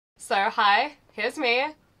So hi, here's me,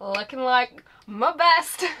 looking like my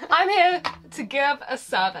best. I'm here to give a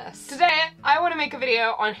service. Today, I want to make a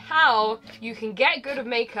video on how you can get good at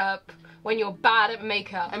makeup when you're bad at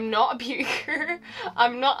makeup. I'm not a beauty guru,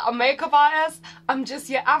 I'm not a makeup artist, I'm just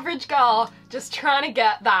your average girl just trying to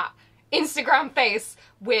get that Instagram face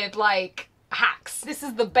with like hacks. This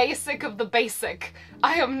is the basic of the basic.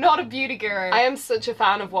 I am not a beauty guru. I am such a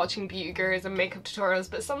fan of watching beauty gurus and makeup tutorials,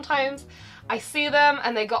 but sometimes I see them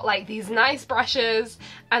and they got like these nice brushes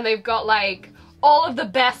and they've got like all of the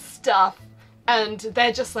best stuff and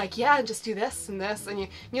they're just like, yeah, just do this and this, and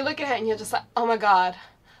you look at it and you're just like, oh my god.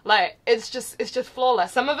 Like, it's just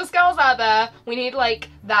flawless. Some of us girls out there, we need like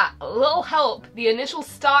that little help, the initial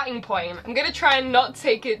starting point. I'm gonna try and not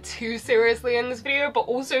take it too seriously in this video, but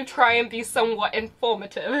also try and be somewhat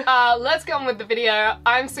informative. Let's get on with the video.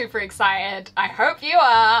 I'm super excited. I hope you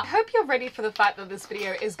are. I hope you're ready for the fact that this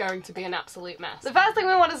video is going to be an absolute mess. The first thing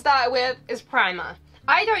we want to start with is primer.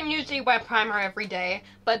 I don't usually wear primer every day,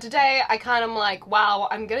 but today I kind of like, wow,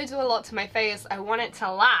 I'm gonna do a lot to my face, I want it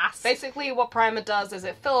to last. Basically what primer does is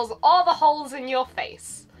it fills all the holes in your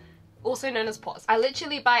face, also known as pores. I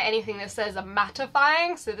literally buy anything that says a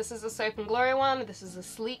mattifying, so this is a Soap and Glory one, this is a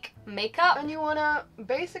sleek makeup, and you wanna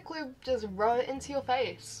basically just rub it into your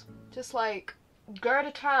face. Just like, go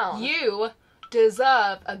to town. You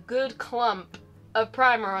deserve a good clump of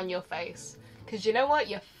primer on your face, because you know what,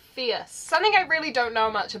 you're fierce. Something I really don't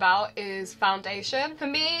know much about is foundation. For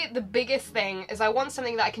me, the biggest thing is I want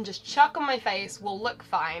something that I can just chuck on my face, will look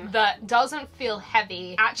fine, that doesn't feel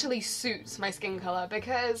heavy, actually suits my skin color,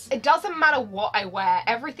 because it doesn't matter what I wear,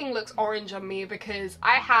 everything looks orange on me because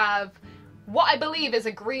I have what I believe is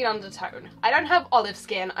a green undertone. I don't have olive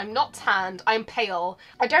skin, I'm not tanned, I'm pale.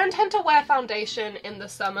 I don't tend to wear foundation in the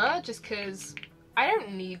summer just because I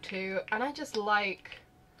don't need to, and I just like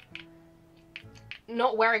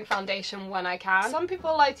not wearing foundation when I can. Some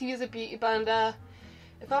people like to use a beauty blender.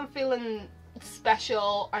 If I'm feeling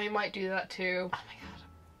special, I might do that too. Oh my god.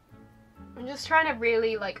 I'm just trying to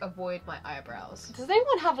really like avoid my eyebrows. Does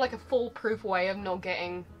anyone have like a foolproof way of not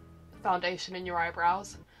getting foundation in your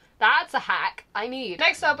eyebrows? That's a hack I need.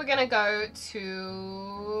 Next up, we're gonna go to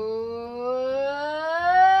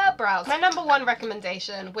brows. My number one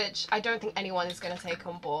recommendation, which I don't think anyone is gonna take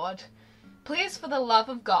on board, please, for the love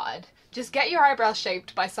of God, just get your eyebrows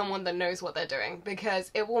shaped by someone that knows what they're doing,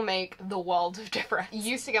 because it will make the world of difference. I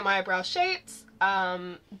used to get my eyebrows shaped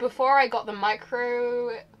before I got the micro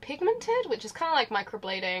pigmented, which is kind of like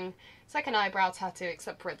microblading. It's like an eyebrow tattoo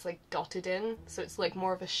except for it's like dotted in, so it's like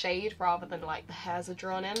more of a shade rather than like the hairs are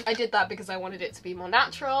drawn in. I did that because I wanted it to be more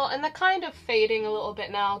natural, and they're kind of fading a little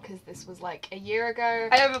bit now because this was like a year ago.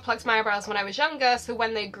 I overplucked my eyebrows when I was younger, so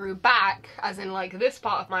when they grew back, as in like this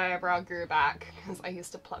part of my eyebrow grew back, because I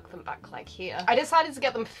used to pluck them back like here, I decided to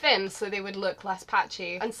get them thin so they would look less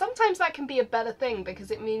patchy. And sometimes that can be a better thing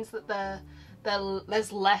because it means that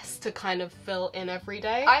there's less to kind of fill in every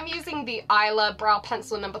day. I'm using the Isla Brow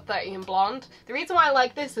Pencil number 30 in Blonde. The reason why I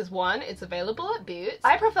like this is, one, it's available at Boots.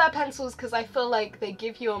 I prefer pencils because I feel like they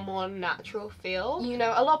give you a more natural feel. You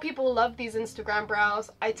know, a lot of people love these Instagram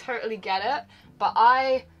brows. I totally get it, but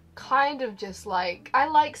I kind of just like, I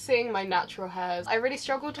like seeing my natural hairs. I really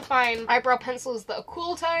struggle to find eyebrow pencils that are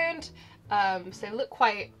cool toned, so they look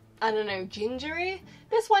quite, I don't know, gingery.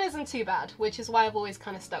 This one isn't too bad, which is why I've always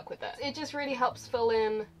kind of stuck with it. It just really helps fill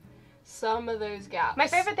in some of those gaps. My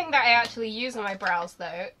favorite thing that I actually use on my brows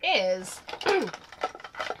though is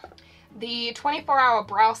the 24-hour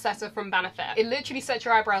brow setter from Benefit. It literally sets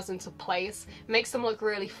your eyebrows into place, makes them look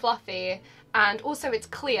really fluffy, and also it's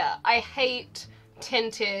clear. I hate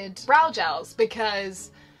tinted brow gels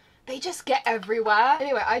because they just get everywhere.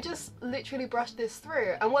 Anyway, I just literally brushed this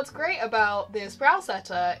through, and what's great about this brow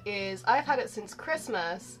setter is I've had it since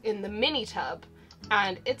Christmas in the mini tub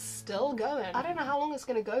and it's still going. I don't know how long it's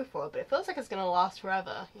gonna go for, but it feels like it's gonna last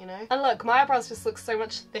forever, you know? And look, my eyebrows just look so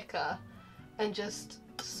much thicker and just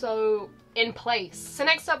so in place. So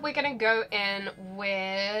next up we're gonna go in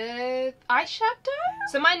with eyeshadow.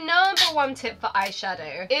 So my number one tip for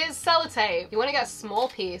eyeshadow is sellotape. You want to get a small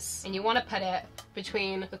piece and you want to put it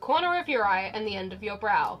between the corner of your eye and the end of your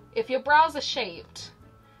brow. If your brows are shaped,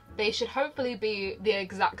 they should hopefully be the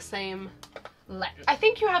exact same length. I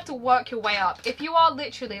think you have to work your way up. If you are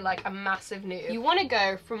literally like a massive noob, you want to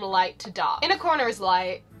go from light to dark. Inner corner is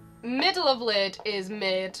light, middle of lid is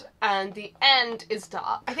mid, and the end is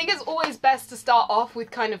dark. I think it's always best to start off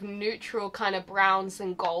with kind of neutral kind of browns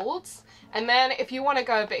and golds, and then if you want to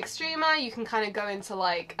go a bit extremer, you can kind of go into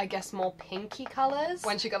like, I guess, more pinky colours.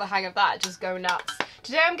 Once you got the hang of that, just go nuts.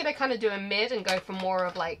 Today I'm going to kind of do a mid and go for more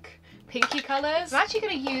of like pinky colors. I'm actually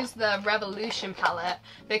going to use the Revolution palette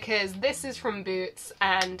because this is from Boots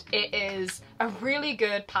and it is a really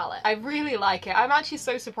good palette. I really like it. I'm actually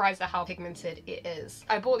so surprised at how pigmented it is.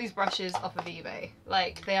 I bought these brushes off of eBay.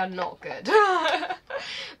 Like, they are not good.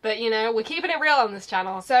 But you know, we're keeping it real on this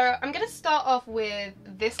channel. So I'm going to start off with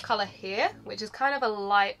this color here, which is kind of a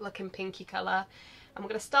light looking pinky color. I'm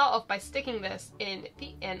going to start off by sticking this in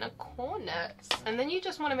the inner corners. And then you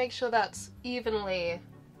just want to make sure that's evenly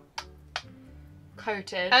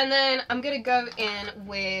coated. And then I'm going to go in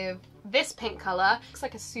with this pink color. Looks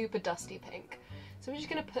like a super dusty pink. So I'm just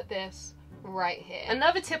going to put this right here.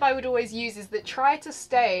 Another tip I would always use is that try to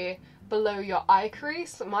stay below your eye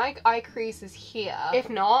crease. My eye crease is here. If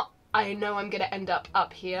not, I know I'm gonna end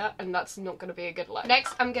up here and that's not gonna be a good look.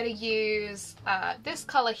 Next, I'm gonna use this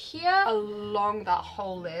color here along that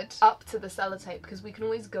whole lid up to the sellotape because we can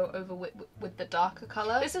always go over with the darker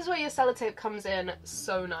color. This is where your sellotape comes in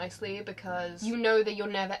so nicely because you know that you're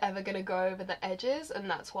never ever gonna go over the edges, and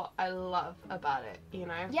that's what I love about it, you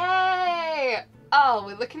know? Yay! Oh,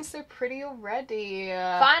 we're looking so pretty already.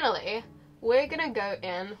 Finally, we're gonna go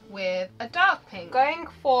in with a dark pink. Going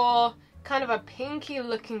for kind of a pinky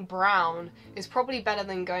looking brown is probably better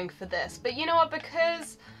than going for this, but you know what,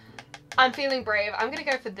 because I'm feeling brave, I'm gonna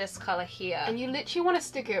go for this color here. And you literally want to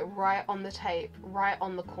stick it right on the tape, right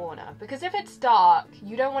on the corner, because if it's dark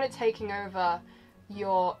you don't want it taking over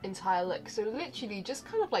your entire look. So literally just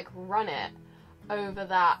kind of like run it over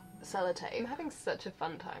that sellotape. I'm having such a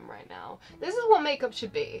fun time right now. This is what makeup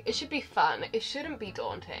should be. It should be fun. It shouldn't be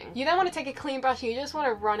daunting. You don't want to take a clean brush, you just want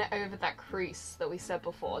to run it over that crease that we said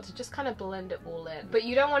before to just kind of blend it all in. But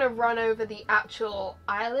you don't want to run over the actual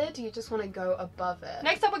eyelid, you just want to go above it.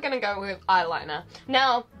 Next up we're going to go with eyeliner.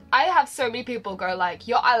 Now, I have so many people go like,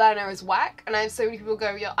 your eyeliner is whack, and I have so many people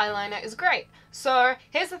go, your eyeliner is great. So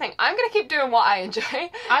here's the thing, I'm gonna keep doing what I enjoy.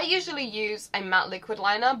 I usually use a matte liquid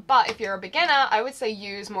liner, but if you're a beginner, I would say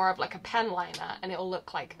use more of like a pen liner and it'll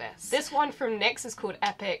look like this. This one from NYX is called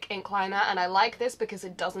Epic Ink Liner, and I like this because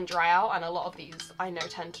it doesn't dry out, and a lot of these I know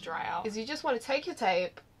tend to dry out. Is you just want to take your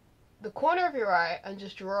tape, the corner of your eye, and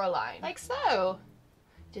just draw a line, like so.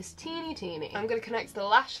 Just teeny teeny. I'm gonna connect the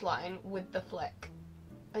lash line with the flick.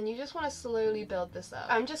 And you just want to slowly build this up.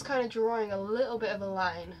 I'm just kind of drawing a little bit of a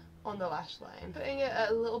line on the lash line, putting it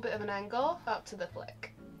at a little bit of an angle up to the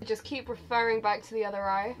flick. Just keep referring back to the other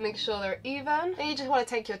eye, make sure they're even. Then you just want to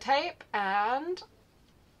take your tape and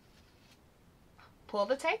pull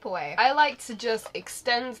the tape away. I like to just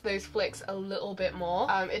extend those flicks a little bit more.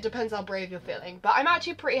 It depends how brave you're feeling, but I'm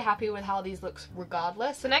actually pretty happy with how these looks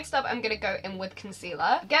regardless. So next up, I'm gonna go in with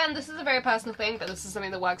concealer. Again, this is a very personal thing, but this is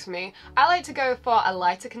something that works for me. I like to go for a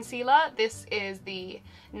lighter concealer. This is the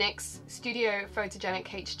NYX Studio Photogenic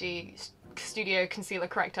HD Studio Concealer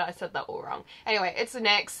Corrector. I said that all wrong. Anyway, it's the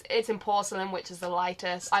NYX, it's in Porcelain, which is the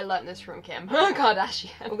lightest. I learned this from Kim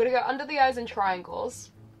Kardashian. We're gonna go under the eyes in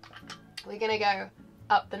triangles. We're gonna go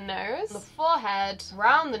up the nose, the forehead,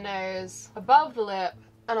 around the nose, above the lip,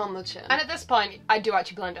 and on the chin. And at this point, I do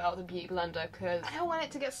actually blend it out with a beauty blender because I don't want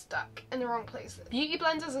it to get stuck in the wrong places. Beauty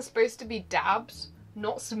blenders are supposed to be dabs,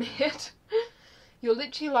 not smeared. You're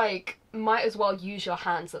literally like, might as well use your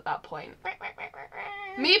hands at that point.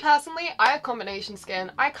 Me personally, I have combination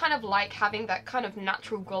skin. I kind of like having that kind of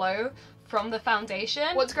natural glow from the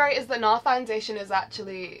foundation. What's great is that NARS foundation is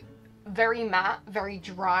actually very matte, very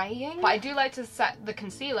drying, but I do like to set the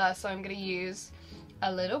concealer, so I'm going to use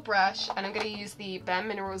a little brush and I'm going to use the Bare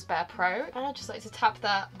Minerals Bare Pro, and I just like to tap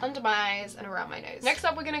that under my eyes and around my nose. Next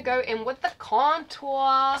up, we're going to go in with the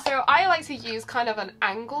contour. So I like to use kind of an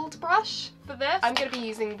angled brush for this. I'm going to be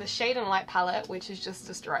using the Shade and Light palette, which is just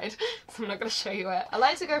destroyed, so I'm not going to show you it. I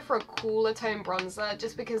like to go for a cooler tone bronzer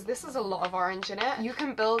just because this has a lot of orange in it. You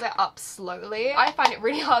can build it up slowly. I find it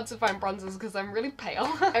really hard to find bronzers because I'm really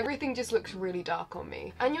pale. Everything just looks really dark on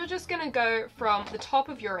me. And you're just going to go from the top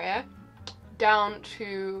of your ear down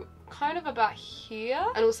to kind of about here,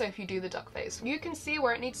 and also if you do the duck face you can see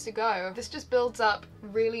where it needs to go. This just builds up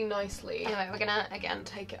really nicely. Anyway, we're gonna again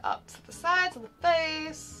take it up to the sides of the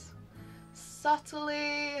face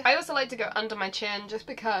subtly. I also like to go under my chin just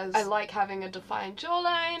because I like having a defined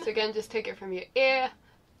jawline. So again, just take it from your ear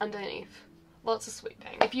underneath. Lots of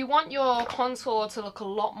sweeping. If you want your contour to look a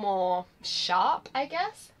lot more sharp, I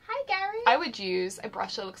guess, hi Gary, I would use a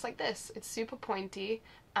brush that looks like this. It's super pointy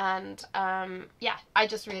and yeah, I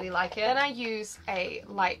just really like it. Then I use a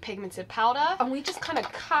light pigmented powder and we just kind of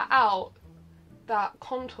cut out that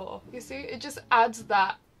contour. You see, it just adds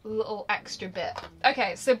that little extra bit.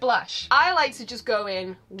 Okay, so blush. I like to just go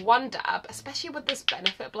in one dab, especially with this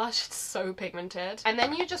Benefit blush. It's so pigmented. And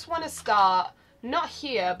then you just want to start not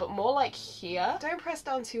here, but more like here. Don't press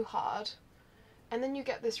down too hard. And then you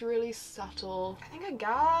get this really subtle, I think I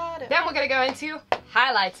got it. Then we're gonna go into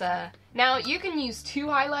highlighter. Now, you can use 2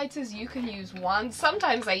 highlighters, you can use 1.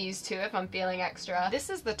 Sometimes I use 2 if I'm feeling extra. This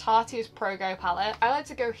is the Tarte's Pro Go palette. I like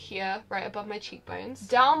to go here, right above my cheekbones,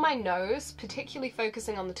 down my nose, particularly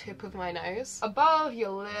focusing on the tip of my nose, above your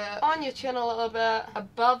lip, on your chin a little bit,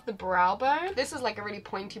 above the brow bone. This is like a really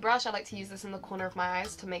pointy brush. I like to use this in the corner of my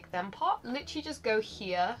eyes to make them pop. Literally just go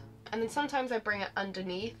here. And then sometimes I bring it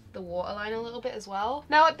underneath the waterline a little bit as well.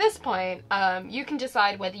 Now at this point, you can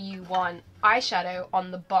decide whether you want eyeshadow on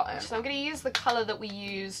the bottom. So I'm going to use the colour that we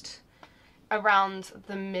used around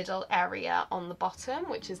the middle area on the bottom,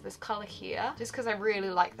 which is this colour here, just because I really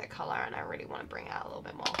like that colour and I really want to bring it out a little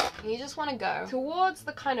bit more. And you just want to go towards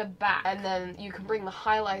the kind of back, and then you can bring the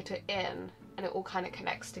highlighter in and it all kind of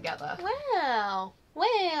connects together. Wow!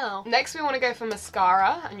 Wow. Next we want to go for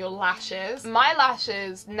mascara and your lashes. My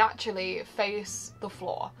lashes naturally face the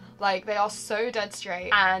floor. Like, they are so dead straight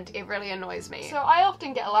and it really annoys me. So I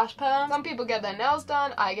often get a lash perm. Some people get their nails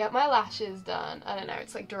done. I get my lashes done. I don't know,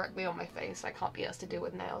 it's like directly on my face. I can't be asked to do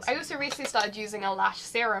with nails. I also recently started using a lash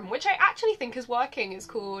serum, which I actually think is working. It's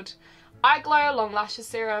called Eyeglow Long Lashes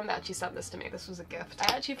Serum. They actually sent this to me. This was a gift.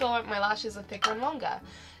 I actually feel like my lashes are thicker and longer.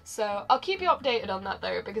 So I'll keep you updated on that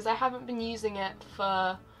though, because I haven't been using it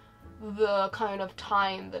for the kind of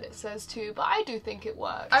time that it says to, but I do think it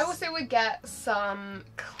works. I also would get some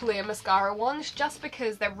clear mascara ones just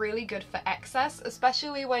because they're really good for excess,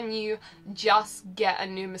 especially when you just get a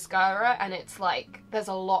new mascara and it's like there's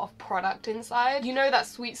a lot of product inside. You know that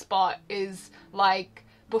sweet spot is like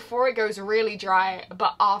before it goes really dry,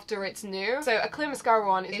 but after it's new. So a clear mascara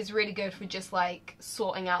one is really good for just like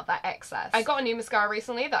sorting out that excess. I got a new mascara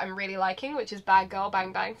recently that I'm really liking, which is Bad Girl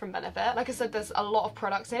Bang Bang from Benefit. Like I said, there's a lot of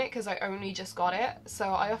products in it because I only just got it, so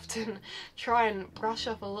I often try and brush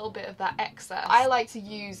off a little bit of that excess. I like to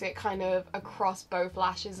use it kind of across both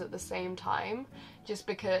lashes at the same time, just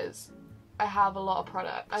because I have a lot of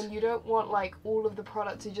product and you don't want like all of the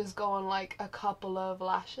product to just go on like a couple of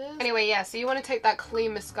lashes. Anyway, yeah, so you want to take that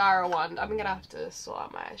clean mascara one. I'm gonna have to sort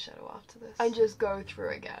out my eyeshadow after this and just go through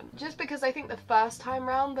again, just because I think the first time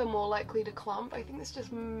round they're more likely to clump. I think this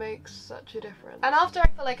just makes such a difference. And after I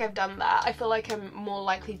feel like I've done that, I feel like I'm more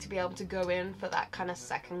likely to be able to go in for that kind of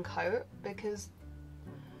second coat because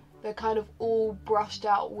they're kind of all brushed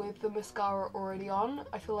out with the mascara already on.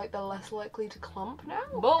 I feel like they're less likely to clump now.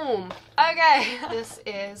 Boom! Okay, this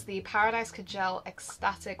is the Paradise Kajal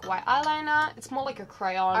Ecstatic White Eyeliner. It's more like a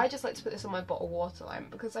crayon. I just like to put this on my bottle waterline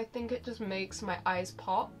because I think it just makes my eyes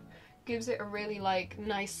pop. Gives it a really like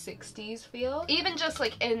nice 60s feel. Even just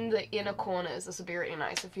like in the inner corners, this would be really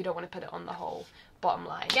nice if you don't want to put it on the whole bottom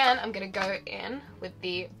line. Again, I'm gonna go in with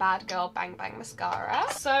the Bad Girl Bang Bang mascara.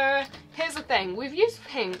 So here's the thing, we've used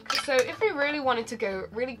pink, so if we really wanted to go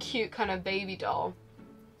really cute kind of baby doll,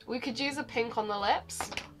 we could use a pink on the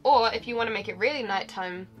lips, or if you want to make it really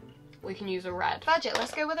nighttime, we can use a red. Budget,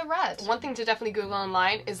 let's go with a red. One thing to definitely Google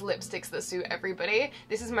online is lipsticks that suit everybody.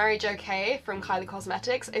 This is Mary Jo K from Kylie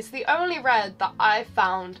Cosmetics. It's the only red that I've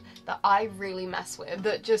found that I really mess with,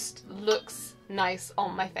 that just looks nice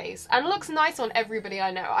on my face and looks nice on everybody I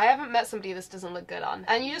know. I haven't met somebody this doesn't look good on.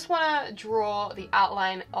 And you just want to draw the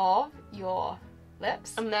outline of your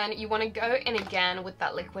lips, and then you want to go in again with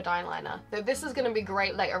that liquid eyeliner. So this is going to be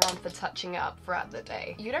great later on for touching up throughout the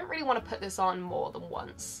day. You don't really want to put this on more than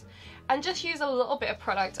once. And just use a little bit of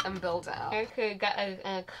product and build it out. Okay, got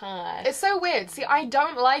a card. It's so weird. See, I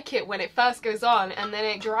don't like it when it first goes on and then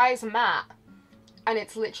it dries matte. And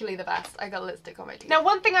it's literally the best. I got lipstick on my teeth. Now,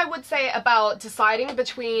 one thing I would say about deciding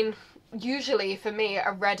between, usually for me,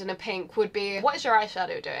 a red and a pink would be, what is your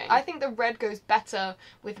eyeshadow doing? I think the red goes better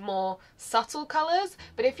with more subtle colours,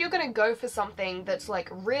 but if you're gonna go for something that's like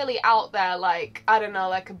really out there, like, I don't know,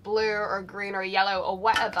 like a blue or a green or a yellow or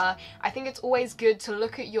whatever, I think it's always good to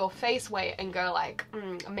look at your face weight and go like,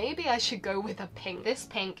 maybe I should go with a pink. This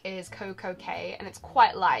pink is Coco K and it's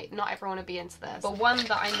quite light. Not everyone would be into this, but one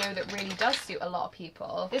that I know that really does suit a lot of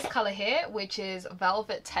people. This colour here, which is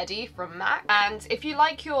Velvet Teddy from MAC. And if you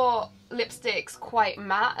like your lipsticks quite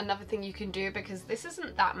matte, another thing you can do, because this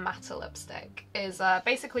isn't that matte a lipstick, is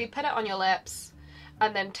basically put it on your lips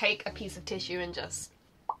and then take a piece of tissue and just,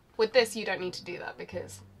 with this you don't need to do that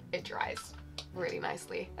because it dries really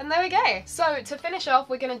nicely. And there we go. So to finish off,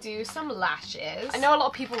 we're gonna do some lashes. I know a lot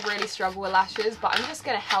of people really struggle with lashes, but I'm just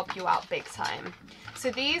gonna help you out big time.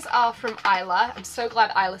 So these are from Isla. I'm so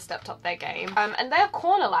glad Isla stepped up their game. And they're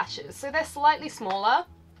corner lashes, so they're slightly smaller,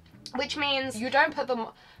 which means you don't put them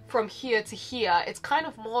from here to here. It's kind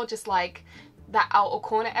of more just like that outer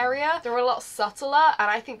corner area. They're a lot subtler and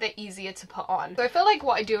I think they're easier to put on. So I feel like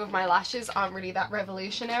what I do with my lashes aren't really that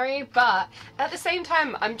revolutionary, but at the same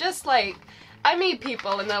time, I'm just like, I meet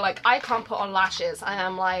people and they're like, I can't put on lashes. And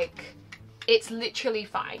I'm like, it's literally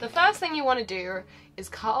fine. The first thing you want to do is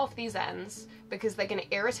cut off these ends because they're going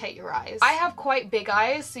to irritate your eyes. I have quite big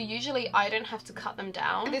eyes, so usually I don't have to cut them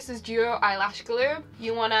down. This is Duo Eyelash Glue.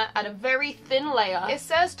 You want to add a very thin layer. It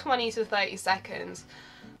says 20 to 30 seconds.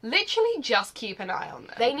 Literally just keep an eye on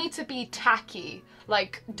them. They need to be tacky.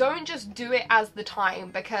 Like, don't just do it as the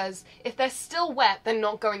time, because if they're still wet, they're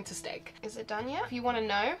not going to stick. Is it done yet? If you want to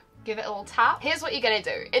know, give it a little tap. Here's what you're gonna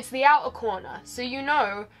do. It's the outer corner. So you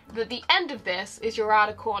know that the end of this is your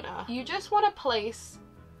outer corner. You just want to place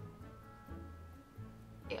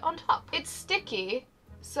it on top. It's sticky,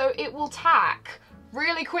 so it will tack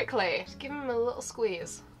really quickly. Just give them a little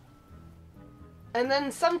squeeze. And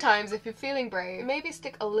then sometimes, if you're feeling brave, maybe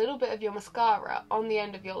stick a little bit of your mascara on the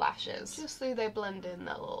end of your lashes, just so they blend in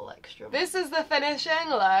that little extra. This is the finishing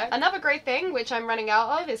look. Another great thing, which I'm running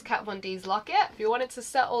out of, is Kat Von D's Lock-It. If you want it to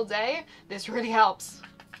set all day, this really helps.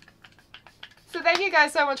 So thank you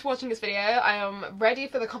guys so much for watching this video. I am ready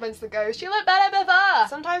for the comments that go, she looked better before.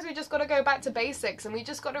 Sometimes we just gotta go back to basics and we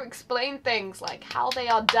just gotta explain things like how they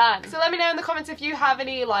are done. So let me know in the comments if you have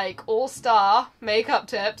any like all-star makeup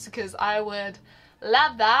tips, because I would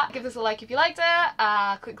love that. Give this a like if you liked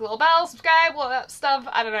it, click the little bell, subscribe, all that stuff,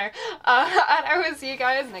 I don't know. And I will see you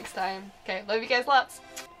guys next time. Okay, love you guys lots.